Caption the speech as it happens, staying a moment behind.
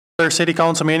City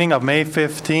Council meeting of May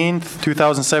 15th,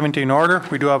 2017 order.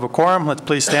 We do have a quorum. Let's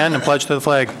please stand and pledge to the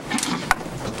flag.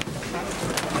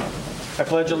 I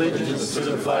pledge allegiance to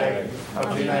the flag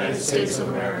of the United States of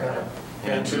America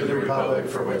and to the republic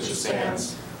for which it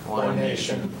stands, one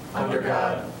nation, under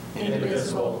God,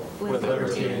 indivisible, with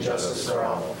liberty and justice for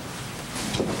all.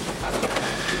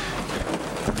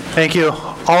 Thank you.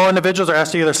 All individuals are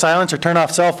asked to either silence or turn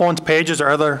off cell phones, pages, or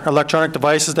other electronic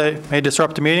devices that may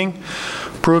disrupt the meeting.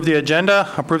 Approve the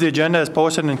agenda. Approve the agenda as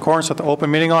posted in accordance with the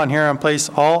open meeting law, and here and place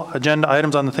all agenda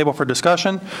items on the table for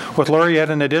discussion. With Lori, you had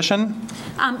an addition?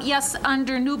 Yes,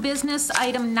 under new business,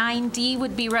 item 9D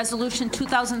would be resolution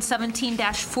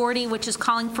 2017-40, which is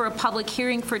calling for a public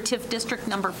hearing for TIF district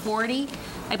number 40.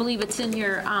 I believe it's in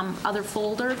your other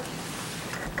folder.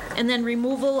 And then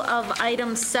removal of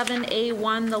item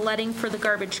 7A1, the letting for the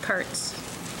garbage carts.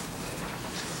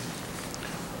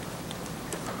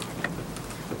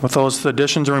 With those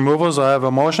additions and removals, I have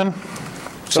a motion.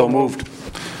 So moved.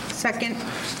 Second.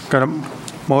 Got a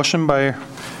motion by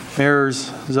Mayor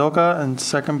Zilka and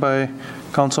second by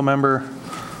Council Member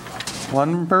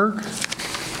Lundberg.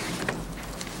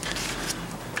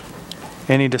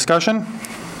 Any discussion?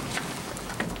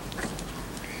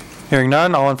 Hearing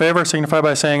none, all in favor signify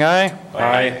by saying aye.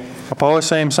 Aye. Opposed,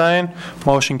 same sign.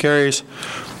 Motion carries.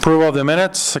 Approval of the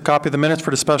minutes. A copy of the minutes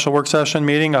for the special work session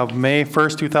meeting of May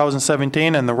 1st,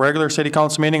 2017 and the regular City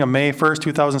Council meeting of May 1st,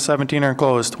 2017 are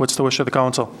enclosed. What's the wish of the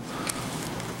council?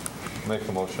 Make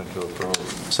a motion to approve.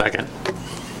 Second.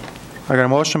 I got a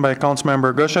motion by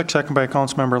Councilmember Gushek, second by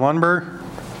Councilmember Lundberg.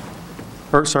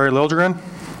 Liljegren.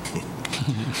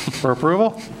 For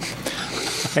approval.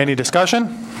 Any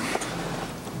discussion?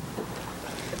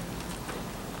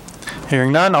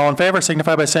 Hearing none, all in favor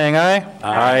signify by saying aye.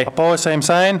 Aye. Opposed, same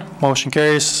sign. Motion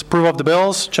carries. Approval of the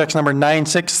bills. Checks number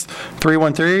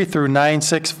 96313 through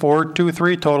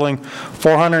 96423 totaling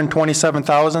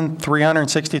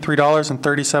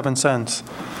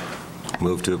 $427,363.37.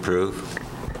 Move to approve.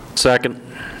 Second.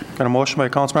 Got a motion by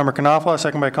Councilmember Knopfler,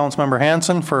 second by Councilmember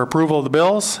Hansen for approval of the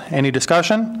bills. Any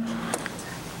discussion?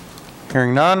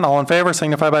 Hearing none, all in favor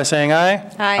signify by saying aye.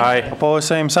 Aye. Opposed,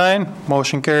 same sign.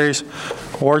 Motion carries.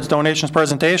 Awards, donations,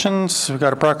 presentations. We've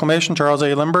got a proclamation, Charles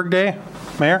A. Lindbergh Day.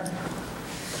 Mayor?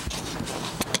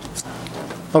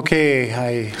 Okay,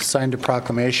 I signed a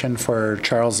proclamation for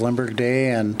Charles Lindbergh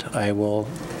Day, and I will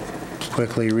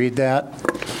quickly read that.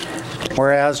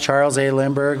 Whereas Charles A.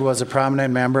 Lindbergh was a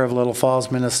prominent member of Little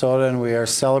Falls, Minnesota, and we are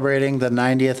celebrating the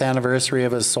 90th anniversary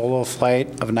of his solo flight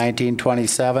of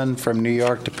 1927 from New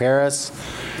York to Paris.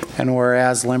 And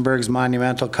whereas Lindbergh's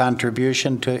monumental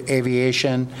contribution to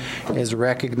aviation is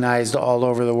recognized all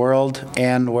over the world,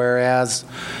 and whereas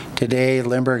today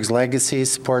Lindbergh's legacy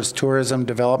supports tourism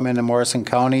development in Morrison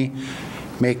County,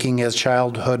 making his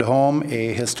childhood home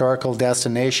a historical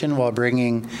destination while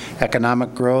bringing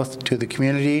economic growth to the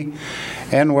community.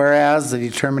 And whereas the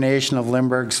determination of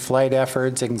Lindbergh's flight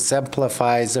efforts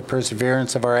exemplifies the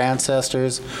perseverance of our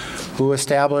ancestors who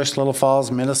established Little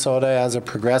Falls, Minnesota as a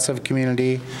progressive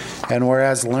community, and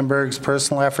whereas Lindbergh's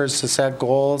personal efforts to set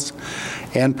goals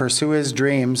and pursue his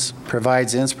dreams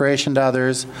provides inspiration to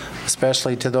others,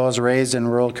 especially to those raised in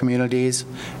rural communities,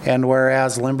 and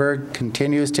whereas Lindbergh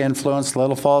continues to influence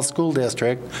Little Falls School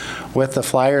District with the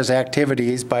Flyers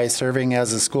activities by serving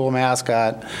as a school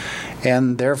mascot,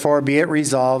 and therefore be it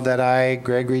resolved that I,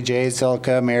 Gregory J.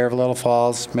 Zilka, Mayor of Little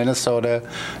Falls, Minnesota,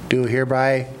 do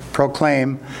hereby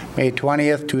proclaim May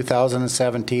 20th,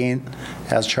 2017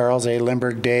 as Charles A.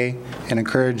 Lindbergh Day and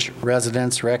encourage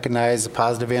residents to recognize the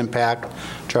positive impact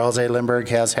Charles A. Lindbergh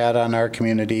has had on our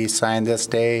community. Signed this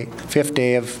day, 5th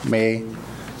day of May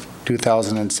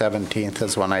 2017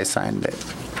 is when I signed it.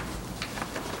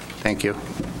 Thank you.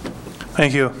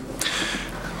 Thank you.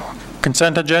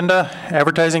 Consent agenda,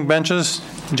 advertising benches,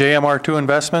 JMR2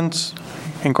 Investments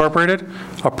Incorporated.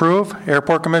 Approve.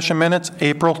 Airport Commission minutes,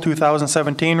 April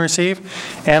 2017 receive.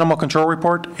 Animal Control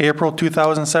Report, April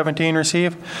 2017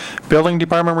 receive. Building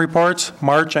Department reports,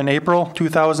 March and April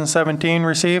 2017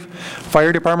 receive.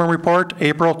 Fire Department report,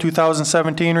 April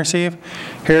 2017 receive.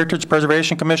 Heritage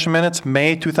Preservation Commission minutes,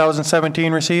 May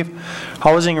 2017 receive.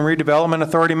 Housing and Redevelopment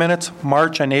Authority minutes,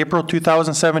 March and April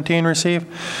 2017 receive.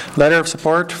 Letter of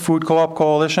support, Food Co-op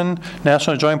Coalition,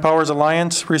 National Joint Powers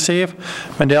Alliance receive.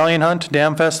 Medallion Hunt,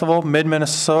 Dam Festival,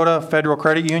 Mid-Minnesota Federal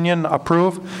Credit Union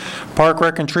approve. Park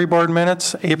Rec and Tree Board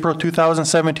minutes, April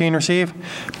 2017 receive.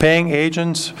 Paying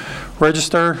agents,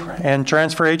 register and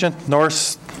transfer agent,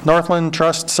 Northland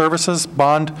Trust Services,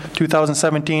 Bond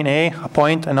 2017A,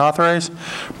 appoint and authorize.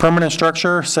 Permanent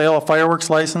structure, sale of fireworks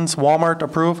license, Walmart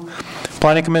approve.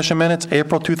 Planning Commission minutes,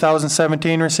 April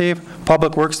 2017 receive.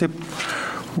 Public Works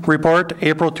report,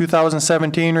 April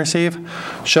 2017 receive.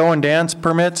 Show and dance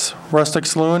permits, Rustic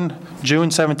Saloon,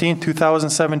 June 17,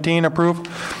 2017 approve.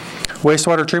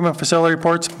 Wastewater treatment facility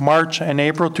reports, March and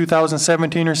April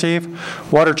 2017 receive.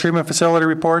 Water treatment facility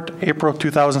report, April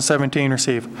 2017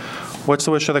 receive. What's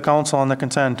the wish of the council on the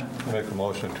consent? Make a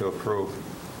motion to approve.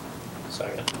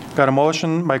 Second. Got a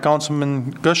motion by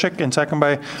Councilman Gushik and second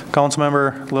by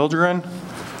Councilmember Liljegren.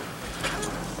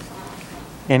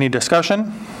 Any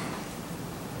discussion?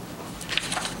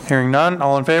 Hearing none,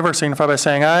 all in favor signify by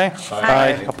saying aye.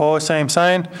 Aye. Opposed, same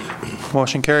sign.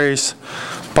 Motion carries.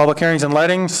 Public hearings and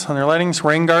lightings, under lightings,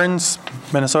 rain gardens,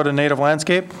 Minnesota Native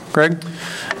Landscape. Greg?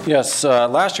 Yes,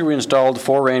 last year we installed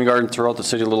 4 rain gardens throughout the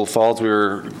city of Little Falls. We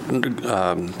were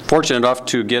fortunate enough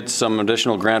to get some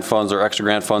additional grant funds or extra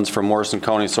grant funds from Morrison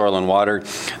County Soil and Water.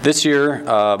 This year,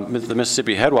 the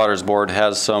Mississippi Headwaters Board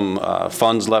has some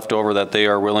funds left over that they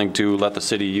are willing to let the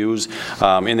city use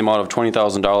in the amount of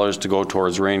 $20,000 to go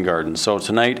towards rain gardens. So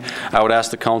tonight, I would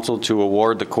ask the council to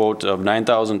award the quote of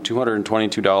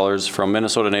 $9,222 from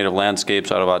Minnesota Native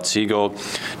Landscapes out of Otsego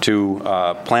to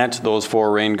plant those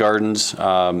 4 rain gardens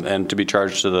and to be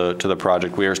charged to the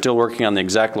project. We are still working on the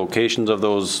exact locations of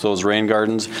those rain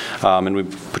gardens, and we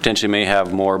potentially may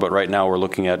have more, but right now we're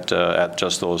looking at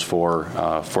just those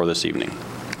 4 for this evening.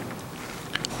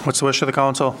 What's the wish of the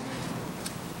council?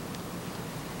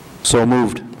 So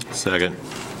moved. Second.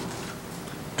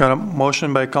 Got a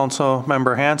motion by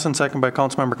Councilmember Hanson, second by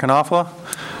Councilmember Knopfler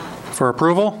for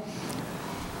approval.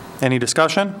 Any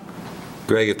discussion?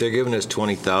 Greg, if they're giving us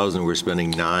 20,000, we're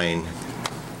spending 9.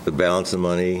 The balance of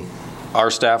money. Our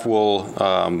staff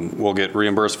will get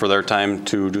reimbursed for their time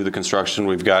to do the construction.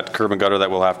 We've got curb and gutter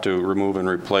that we'll have to remove and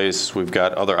replace. We've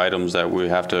got other items that we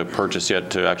have to purchase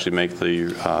yet to actually make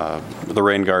the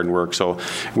rain garden work. So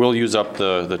we'll use up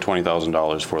the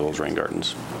 $20,000 for those rain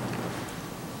gardens.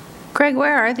 Greg,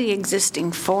 where are the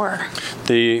existing 4?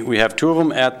 We have 2 of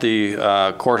them at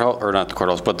the courthouse, or not the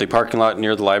courthouse, but the parking lot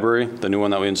near the library, the new one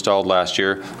that we installed last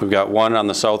year. We've got 1 on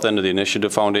the south end of the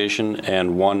Initiative Foundation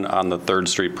and 1 on the 3rd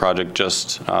Street project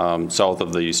just south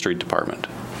of the street department.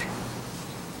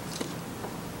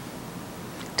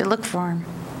 To look for them.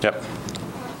 Yep.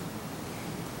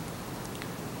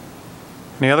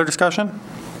 Any other discussion?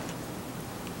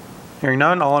 Hearing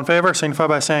none, all in favor signify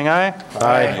by saying aye.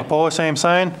 Aye. Opposed, same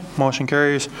sign. Motion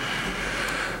carries.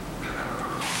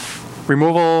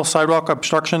 Removal sidewalk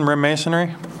obstruction, rim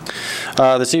masonry.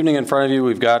 This evening in front of you,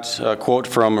 we've got a quote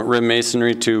from Rim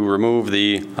Masonry to remove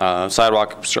the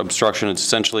sidewalk obstruction. It's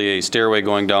essentially a stairway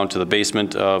going down to the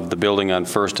basement of the building on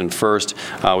 1st and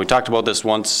 1st. We talked about this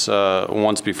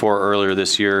once before earlier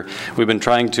this year. We've been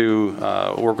trying to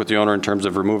work with the owner in terms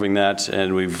of removing that,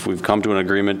 and we've come to an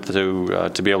agreement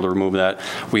to be able to remove that.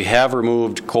 We have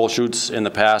removed coal chutes in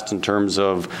the past in terms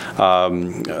of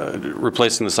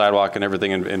replacing the sidewalk and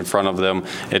everything in front of them.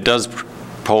 It does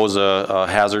pose a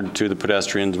hazard to the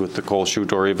pedestrians with the coal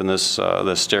chute or even this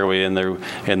stairway in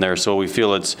there. So we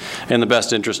feel it's in the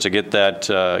best interest to get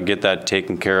that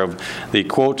taken care of. The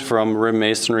quote from Rim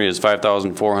Masonry is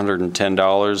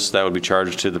 $5,410. That would be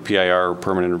charged to the PIR,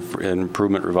 Permanent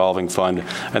Improvement Revolving Fund,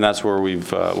 and that's where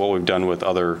what we've done with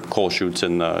other coal chutes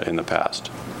in the past.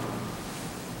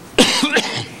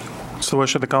 It's the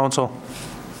wish of the council.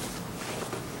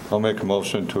 I'll make a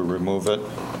motion to remove it.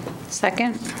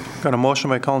 Second. Got a motion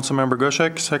by Councilmember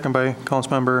Gushik, second by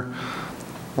Councilmember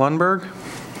Lundberg.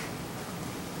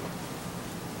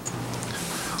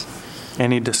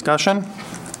 Any discussion?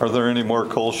 Are there any more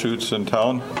coal chutes in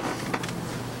town?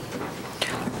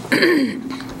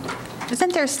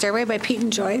 Isn't there a stairway by Pete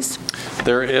and Joy's?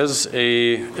 There is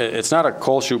it's not a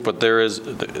coal chute, but there's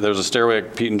a stairway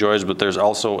at Pete and Joy's, but there's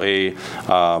also it's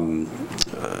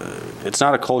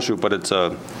not a coal chute, but it's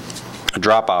a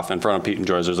drop-off in front of Pete and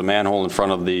Joy's. There's a manhole in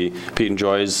front of the Pete and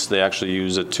Joy's. They actually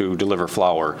use it to deliver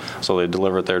flour. So they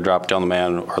deliver it there, drop down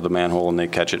the manhole, and they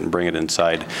catch it and bring it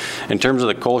inside. In terms of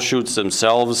the coal chutes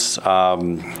themselves,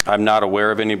 I'm not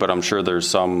aware of any, but I'm sure there's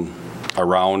some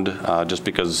around, just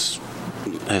because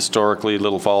historically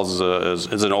Little Falls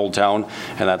is an old town,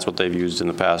 and that's what they've used in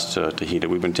the past to heat it.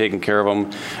 We've been taking care of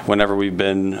them whenever we've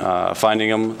been finding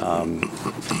them,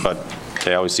 but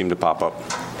they always seem to pop up.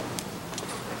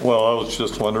 Well, I was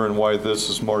just wondering why this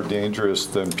is more dangerous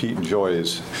than Pete and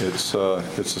Joy's. It's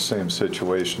the same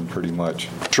situation pretty much.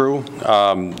 True.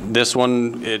 This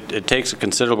one, it takes a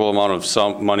considerable amount of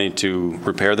some money to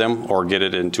repair them or get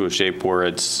it into a shape where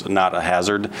it's not a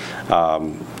hazard.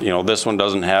 This one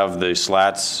doesn't have the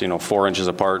slats, 4 inches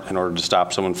apart in order to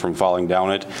stop someone from falling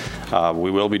down it. We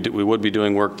would be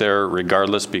doing work there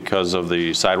regardless because of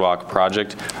the sidewalk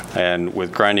project, and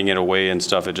with grinding it away and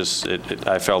stuff,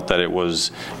 I felt that it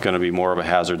was going to be more of a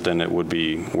hazard than it would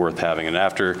be worth having. And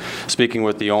after speaking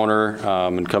with the owner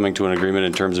and coming to an agreement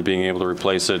in terms of being able to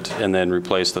replace it and then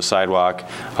replace the sidewalk,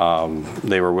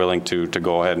 they were willing to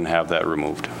go ahead and have that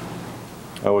removed.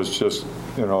 I was just,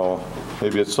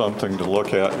 maybe it's something to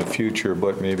look at in the future,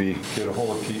 but maybe get a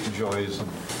hold of Pete and Joy's and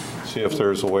see if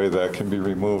there's a way that can be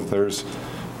removed.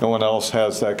 No one else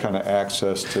has that kind of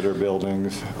access to their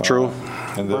buildings. True.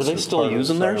 Are they still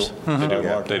using theirs?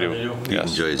 Yeah, they do.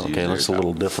 Yes. Okay, that's a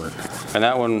little different. And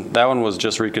that one was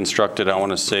just reconstructed, I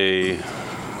want to say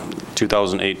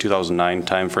 2008, 2009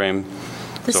 timeframe.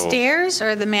 The stairs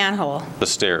or the manhole? The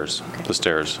stairs.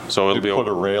 So They put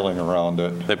a railing around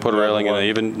it. They put a railing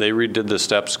and they redid the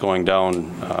steps going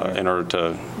down in order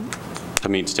to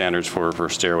meet standards for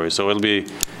stairways. So it'll be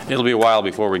a while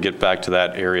before we get back to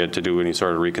that area to do any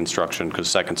sort of reconstruction, because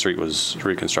 2nd Street was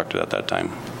reconstructed at that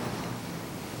time.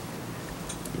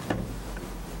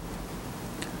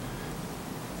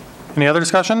 Any other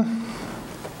discussion?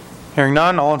 Hearing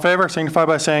none, all in favor signify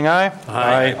by saying aye.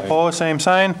 Aye. Opposed, same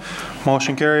sign.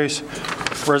 Motion carries.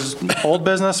 Old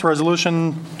business,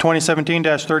 Resolution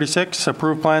 2017-36,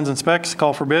 approved plans and specs,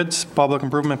 call for bids, public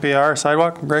improvement PR,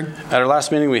 sidewalk. Greg? At our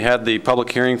last meeting, we had the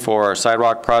public hearing for our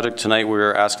sidewalk project. Tonight, we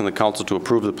are asking the council to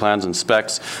approve the plans and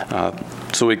specs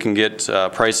so we can get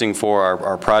pricing for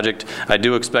our project. I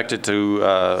do expect it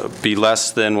to be less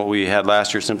than what we had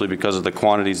last year simply because of the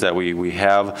quantities that we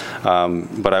have,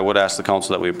 but I would ask the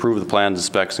council that we approve the plans and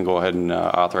specs and go ahead and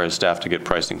authorize staff to get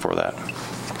pricing for that.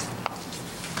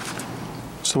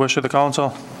 It's the wish of the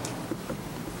council.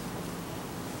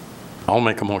 I'll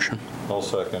make a motion. I'll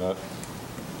second it.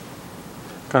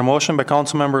 Got a motion by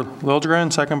Councilmember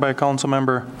Liljegren, second by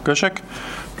Councilmember Gushik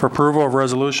for approval of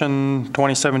Resolution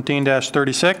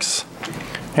 2017-36.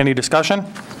 Any discussion?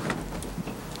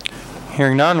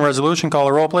 Hearing none, resolution, call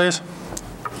the roll, please.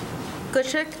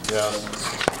 Gushik? Yes.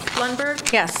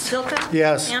 Lundberg? Yes. Zilka?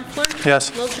 Yes. Antler? Yes.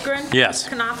 Liljegren? Yes.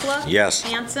 Knopfler? Yes.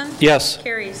 Hanson? Yes.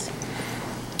 Carries.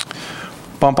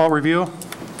 Bump out review.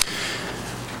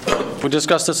 We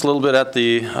discussed this a little bit at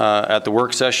the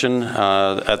work session.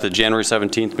 At the January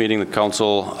 17th meeting, the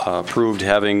council approved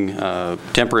having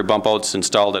temporary bump outs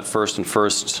installed at 1st and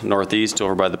 1st Northeast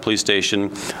over by the police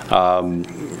station.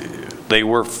 They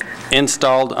were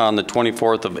installed on the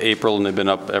 24th of April, and they've been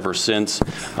up ever since.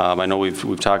 I know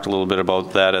we've talked a little bit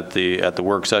about that at the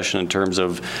work session in terms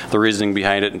of the reasoning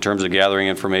behind it, in terms of gathering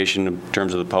information, in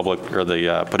terms of the public or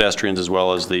the pedestrians, as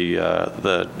well as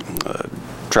the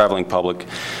traveling public.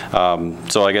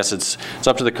 So I guess it's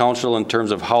up to the council in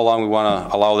terms of how long we want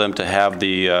to allow them to have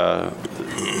the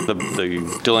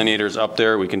delineators up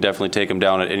there. We can definitely take them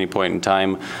down at any point in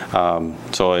time.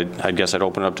 So I guess I'd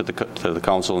open it up to the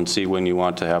council and see when you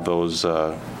want to have those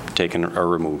taken or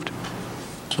removed.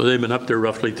 So they've been up there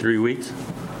roughly 3 weeks?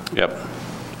 Yep.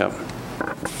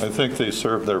 I think they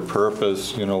serve their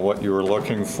purpose, what you were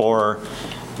looking for,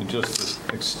 and just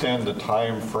to extend the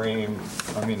time frame,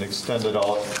 extend it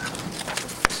out,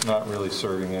 it's not really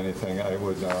serving anything. I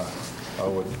would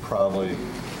probably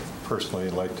personally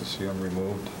like to see them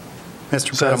removed.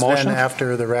 Mr. that a motion? President,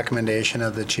 after the recommendation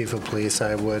of the Chief of Police,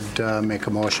 I would make a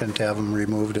motion to have them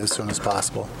removed as soon as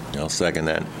possible. I'll second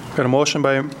that. Got a motion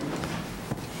by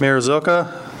Mayor Zilka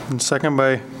and second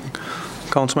by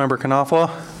Councilmember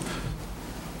Knopfler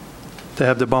to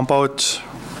have the bump outs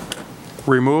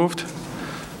removed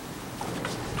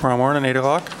tomorrow morning, 8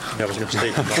 o'clock. I was going to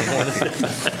say tomorrow morning.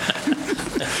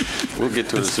 We'll get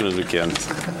to it as soon as we can.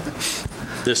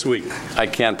 This week. I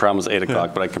can't promise 8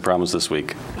 o'clock, but I can promise this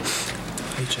week.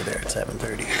 Meet you there at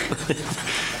 7:30.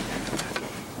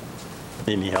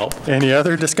 Any help? Any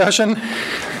other discussion?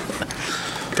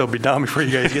 They'll be down before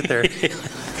you guys get there.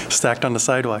 Stacked on the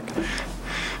sidewalk.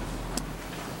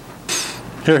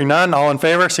 Hearing none, all in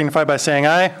favor signify by saying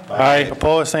aye. Aye.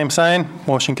 Opposed, same sign.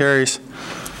 Motion carries.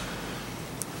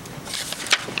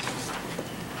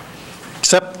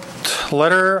 Accept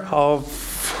letter of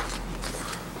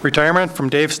retirement from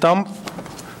Dave Stump,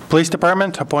 Police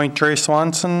Department, appoint Trey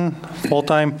Swanson,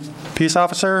 full-time peace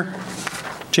officer.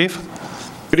 Chief?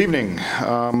 Good evening.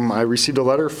 I received a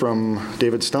letter from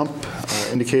David Stump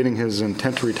indicating his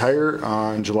intent to retire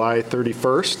on July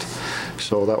 31st.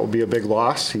 So that will be a big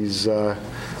loss. He's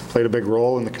played a big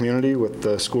role in the community with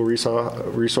the school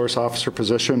resource officer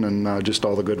position and just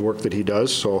all the good work that he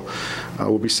does. So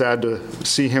we'll be sad to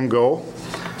see him go.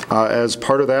 As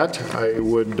part of that, I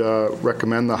would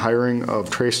recommend the hiring of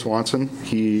Trey Swanson.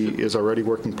 He is already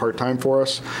working part-time for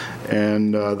us,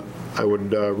 and I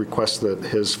would request that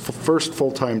his first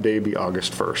full-time day be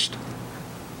August 1st.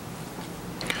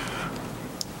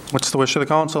 What's the wish of the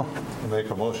council? I make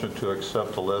a motion to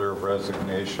accept a letter of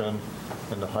resignation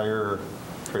and to hire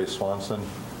Trey Swanson.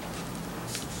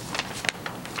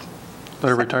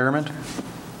 Letter of retirement?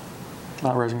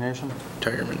 Not resignation?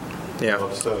 Retirement. Well,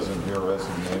 it says in here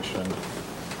resignation.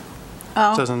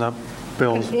 Oh. It says in the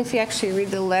bills. If you actually read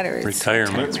the letter, it's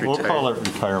Retirement. We'll call it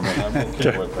retirement. I'm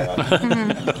okay with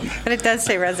that. but it does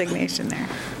say resignation there.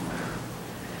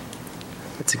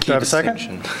 It's a Do key I have a second?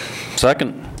 distinction.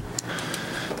 Second.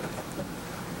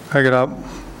 I get a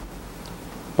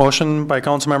motion by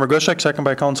Councilmember Gushek, second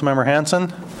by Councilmember Hanson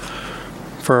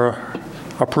for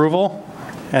approval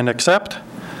and accept.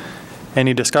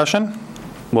 Any discussion?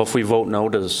 Well, if we vote no,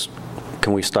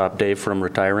 can we stop Dave from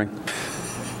retiring?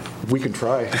 We can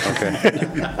try.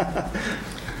 Okay.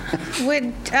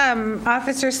 Would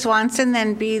Officer Swanson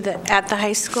then be at the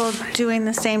high school doing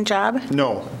the same job?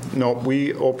 No,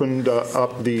 we opened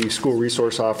up the school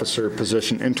resource officer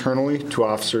position internally to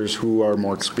officers who are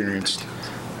more experienced,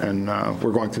 and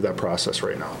we're going through that process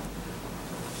right now.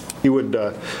 He would,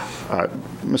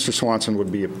 Mr. Swanson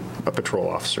would be a patrol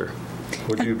officer.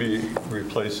 Would you be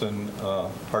replacing a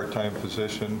part-time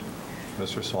position,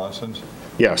 Mr. Swanson's?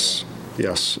 Yes.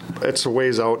 It's a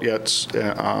ways out yet.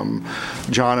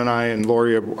 John and I and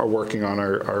Lori are working on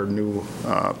our new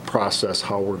process,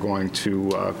 how we're going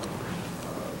to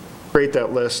create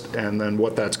that list and then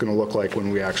what that's going to look like when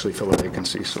we actually fill a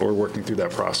vacancy. So we're working through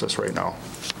that process right now.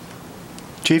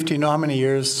 Chief, do you know how many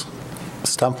years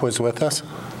Stump was with us?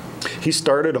 He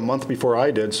started a month before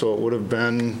I did, so it would have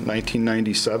been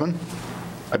 1997.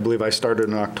 I believe I started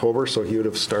in October, so he would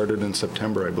have started in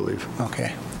September, I believe.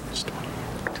 Okay.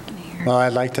 Well,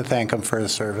 I'd like to thank him for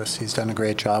his service. He's done a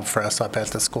great job for us up at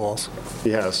the schools.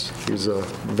 He has. He's a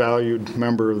valued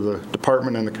member of the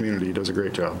department and the community. He does a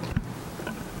great job.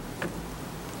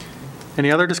 Any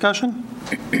other discussion?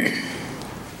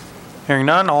 Hearing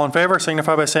none, all in favor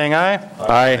signify by saying aye.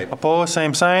 Aye. Opposed,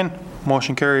 same sign.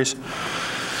 Motion carries.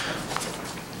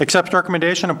 Accept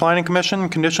recommendation of Planning Commission,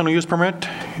 conditional use permit.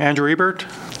 Andrew Ebert.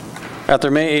 At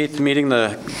their May 8th meeting,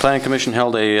 the Planning Commission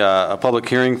held a public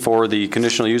hearing for the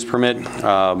conditional use permit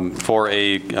for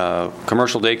a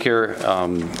commercial daycare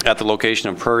at the location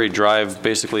of Prairie Drive.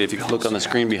 Basically, if you look on the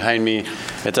screen behind me,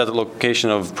 it's at the location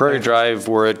of Prairie Drive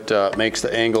where it makes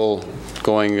the angle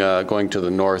going to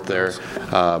the north there.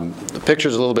 The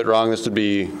picture's a little bit wrong. This would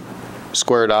be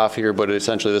squared off here, but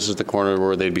essentially this is the corner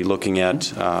where they'd be looking at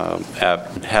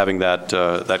having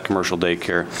that commercial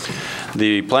daycare.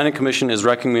 The Planning Commission is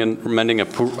recommending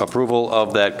approval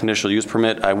of that conditional use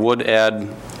permit. I would add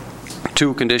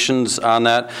two conditions on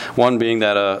that, one being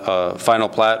that a final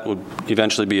plat would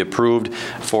eventually be approved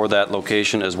for that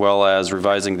location, as well as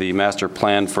revising the master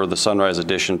plan for the Sunrise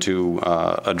addition to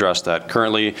address that.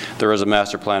 Currently, there is a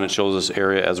master plan that shows this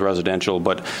area as residential,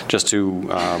 but just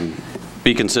to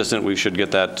be consistent, we should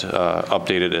get that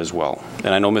updated as well.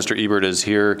 And I know Mr. Ebert is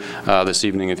here this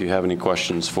evening if you have any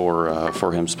questions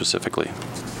for him specifically.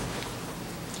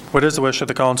 What is the wish of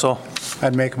the council?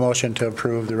 I'd make a motion to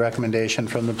approve the recommendation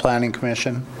from the Planning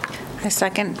Commission. A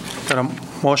second. Got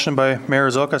a motion by Mayor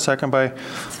Zilka, second by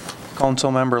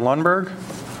Councilmember Lundberg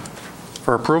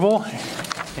for approval.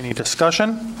 Any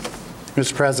discussion?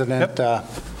 Mr. President,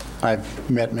 I've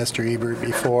met Mr. Ebert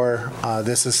before.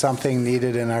 This is something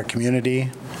needed in our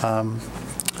community.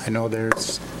 I know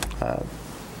there's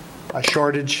a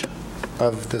shortage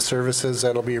of the services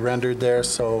that'll be rendered there,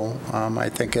 so I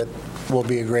think it will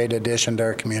be a great addition to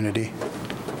our community.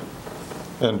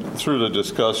 And through the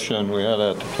discussion we had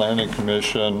at the Planning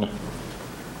Commission,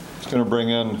 it's going to bring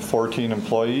in 14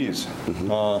 employees.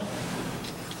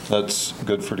 That's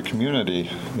good for the community.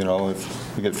 You know,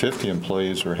 if we get 50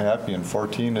 employees, we're happy, and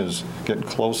 14 is getting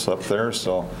close up there,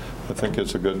 so I think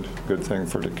it's a good thing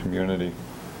for the community.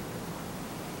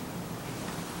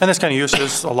 And this kind of use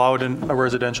is allowed in a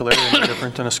residential area, no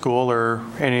different than a school or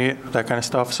any that kind of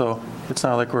stuff. So it's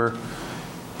not like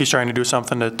he's trying to do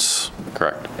something that's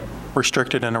correct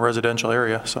restricted in a residential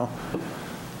area. So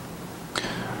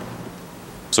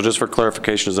just for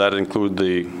clarification, does that include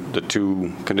the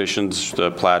two conditions, the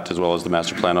plat as well as the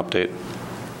master plan update?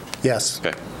 Yes.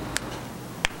 Okay.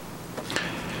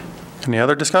 Any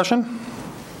other discussion?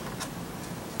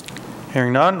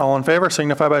 Hearing none, all in favor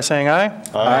signify by saying aye.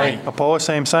 Aye. Opposed,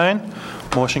 same sign.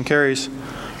 Motion carries.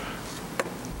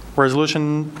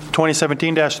 Resolution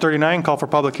 2017-39, call for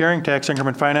public hearing, tax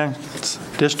increment finance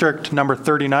district number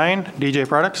 39, DJ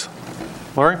Products.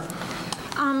 Lori?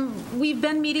 We've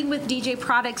been meeting with DJ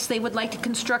Products. They would like to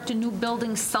construct a new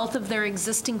building south of their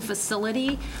existing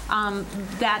facility.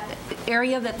 That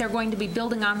area that they're going to be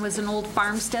building on was an old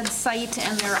farmstead site,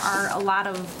 and there are a lot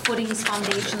of footings,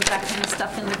 foundations, that kind of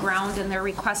stuff in the ground, and they're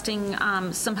requesting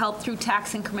some help through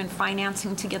tax increment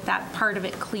financing to get that part of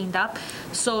it cleaned up.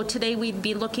 So today we'd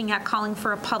be looking at calling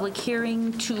for a public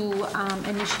hearing to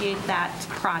initiate that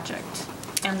project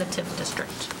and the TIF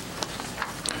district.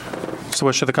 So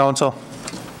wish of the council.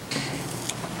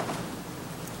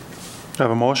 Do I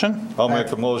have a motion? I'll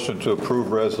make a motion to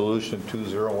approve Resolution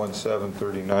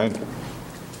 2017-39.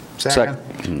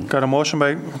 Second. Got a motion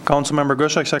by Councilmember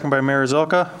Gushek, second by Mayor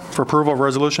Zilka, for approval of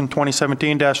Resolution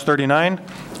 2017-39.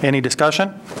 Any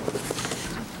discussion?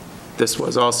 This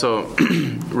was also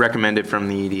recommended from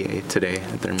the EDA today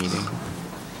at their meeting.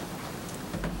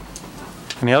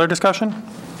 Any other discussion?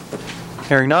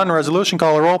 Hearing none, resolution,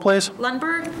 call the roll, please.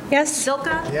 Lundberg. Yes.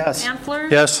 Zilka. Yes. Antler.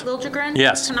 Yes. Liljegren.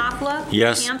 Yes. Knopfler.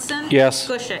 Yes. Hanson. Yes.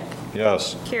 Gushek.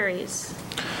 Yes. Carries.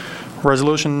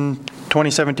 Resolution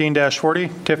 2017-40,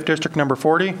 TIF District Number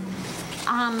 40.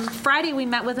 Friday, we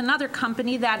met with another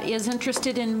company that is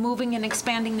interested in moving and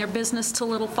expanding their business to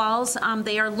Little Falls.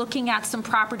 They are looking at some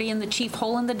property in the Chief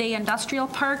Hole in the Day Industrial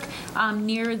Park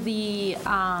near the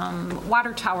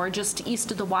water tower, just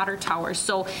east of the water tower.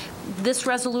 So this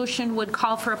resolution would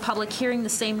call for a public hearing the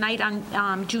same night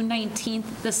on June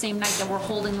 19th, the same night that we're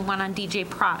holding the one on DJ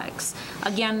Products.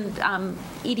 Again,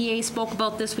 EDA spoke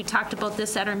about this. We talked about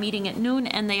this at our meeting at noon,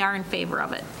 and they are in favor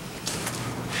of it.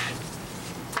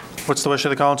 What's the wish of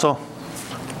the council?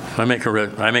 I make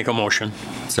a motion.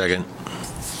 Second.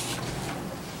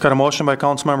 Got a motion by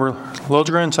Councilmember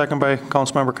Liljegren, second by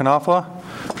Councilmember Knopfler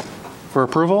for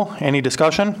approval. Any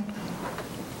discussion?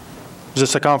 Is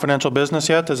this a confidential business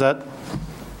yet? Is that?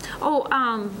 Oh,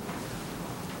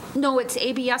 no, it's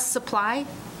ABS Supply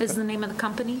is the name of the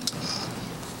company.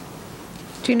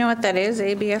 Do you know what that is,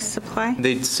 ABS Supply?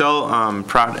 They sell,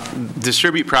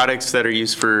 distribute products that are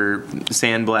used for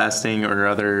sandblasting or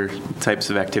other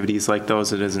types of activities like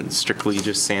those. It isn't strictly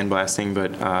just sandblasting,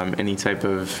 but any type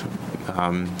of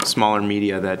smaller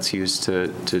media that's used to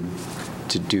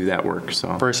do that work. So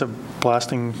Abrasive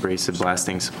blasting? Abrasive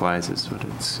blasting supplies is what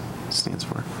it stands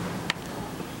for.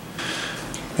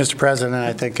 Mr. President,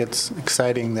 I think it's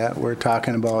exciting that we're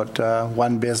talking about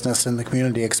one business in the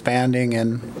community expanding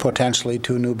and potentially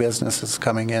 2 new businesses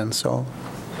coming in, so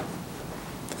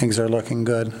things are looking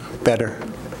good, better.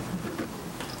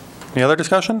 Any other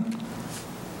discussion?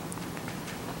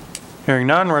 Hearing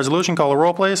none, resolution, call the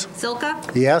roll, please.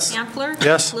 Zilka. Yes? Antler.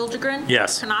 Yes. Liljegren.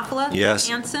 Yes. Knopfler. Yes.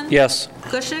 Hanson. Yes.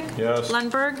 Gushek. Yes.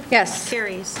 Lundberg. Yes.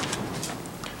 Carries.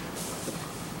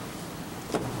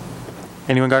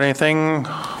 Anyone got anything?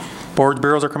 Boards,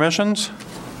 bureaus, or commissions?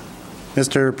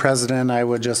 Mr. President, I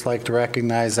would just like to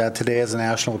recognize that today is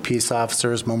National Peace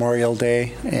Officers Memorial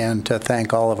Day, and to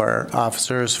thank all of our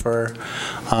officers for,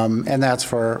 and that's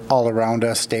for all around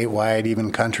us, statewide,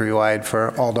 even countrywide,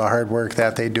 for all the hard work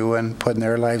that they do and putting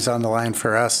their lives on the line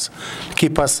for us, to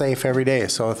keep us safe every day.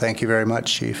 So thank you very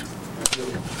much, Chief.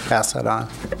 Pass that on.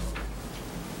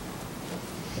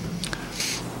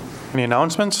 Any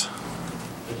announcements?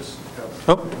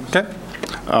 Oh, okay.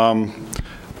 I'm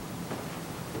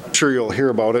sure you'll hear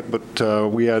about it, but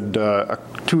we had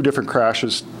 2 different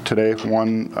crashes today.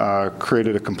 One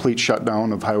created a complete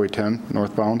shutdown of Highway 10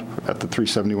 northbound at the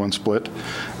 371 split,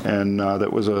 and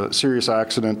that was a serious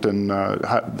accident, and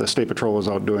the State Patrol was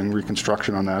out doing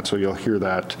reconstruction on that, so you'll hear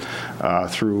that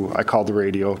through, I called the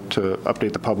radio to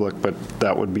update the public, but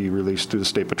that would be released through the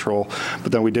State Patrol.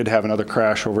 But then we did have another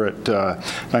crash over at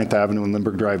 9th Avenue and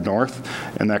Lindbergh Drive North,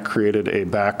 and that created a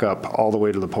backup all the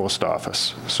way to the post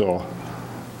office. So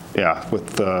yeah,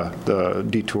 with the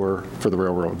detour for the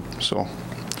railroad. So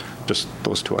just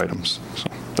those 2 items. So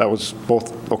that was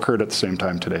both occurred at the same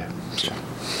time today. So.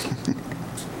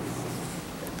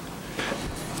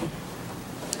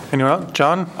 Anyone else?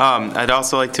 John? I'd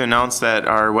also like to announce that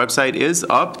our website is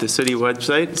up, the city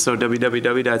website, so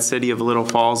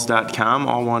www.cityoflittlepalls.com,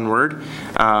 all one word,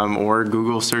 or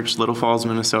Google search Little Falls,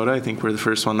 Minnesota. I think we're the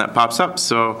first one that pops up.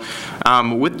 So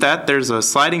with that, there's a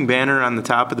sliding banner on the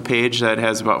top of the page that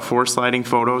has about 4 sliding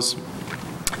photos.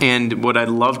 And what I'd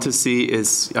love to see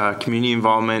is community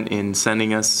involvement in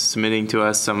submitting to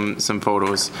us some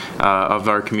photos of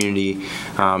our community.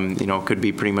 Could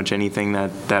be pretty much anything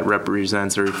that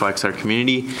represents or reflects our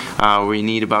community. We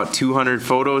need about 200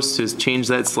 photos to change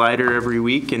that slider every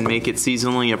week and make it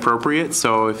seasonally appropriate.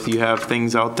 So if you have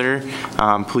things out there,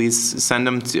 please send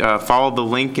them. Follow the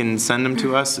link and send them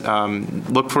to us.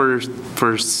 Look for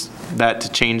that to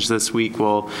change this week.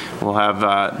 We'll have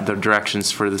the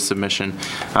directions for the submission.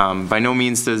 By no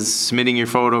means does submitting your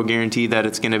photo guarantee that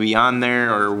it's going to be on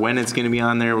there or when it's going to be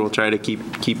on there. We'll try to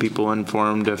keep people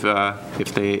informed if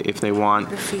they want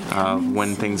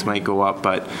when things might go up.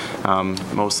 But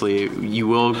mostly you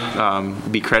will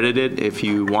be credited if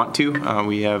you want to.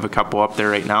 We have a couple up there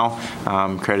right now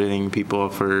crediting people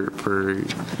for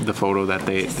the photo that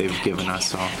they've given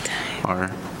us.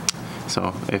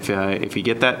 So if you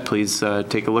get that, please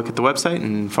take a look at the website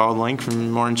and follow the link for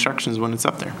more instructions when it's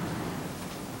up there.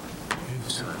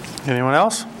 Anyone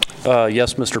else?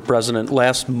 Yes, Mr. President.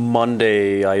 Last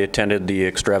Monday, I attended the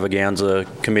Extravaganza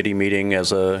Committee meeting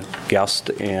as a guest,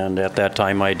 and at that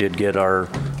time, I did get our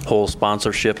whole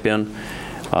sponsorship in.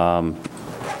 So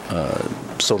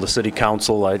the City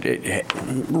Council, I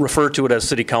refer to it as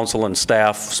City Council and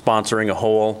staff sponsoring a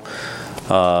whole.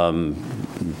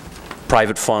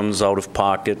 Private funds out of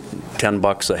pocket,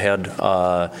 $10 a head.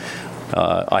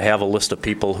 I have a list of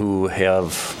people who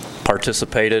have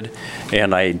participated,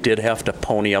 and I did have to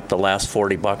pony up the last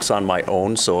 $40 on my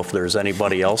own, so if there's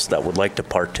anybody else that would like to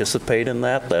participate in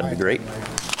that, that'd be great.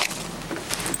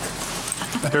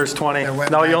 There's 20.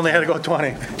 No, you only had to go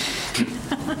 20.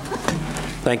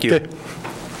 Thank you.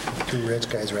 Two rich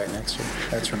guys right next to you.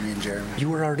 That's from me and Jeremy. You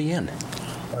were already in.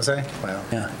 Was I? Well,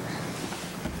 Yeah.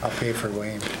 I'll pay for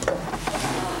Wayne.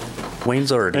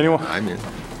 Wayne's already. Anyone? I'm in.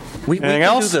 We Anything can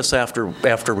else? do this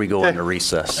after we go into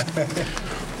recess.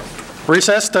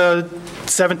 Recess to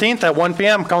 17th at 1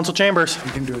 p.m., council chambers.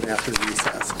 You can do it after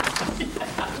recess.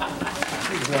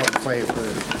 Well, play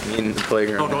for. In the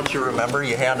playground. Oh, don't you remember?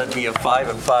 You handed me a 5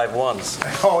 and 5 ones.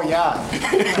 Oh, yeah.